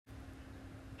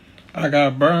I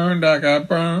got burned by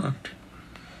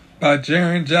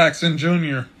Jaren Jackson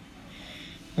Jr.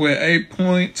 with 8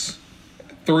 points,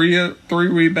 three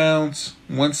rebounds,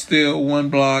 1 steal, 1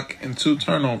 block, and 2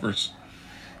 turnovers.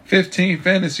 15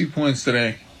 fantasy points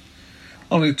today.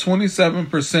 Only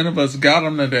 27% of us got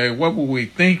him today. What were we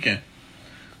thinking?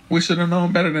 We should have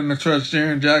known better than to trust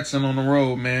Jaren Jackson on the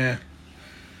road, man.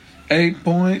 8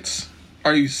 points?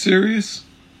 Are you serious?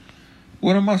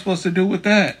 What am I supposed to do with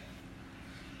that?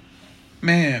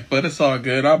 Man, but it's all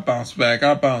good. I'll bounce back.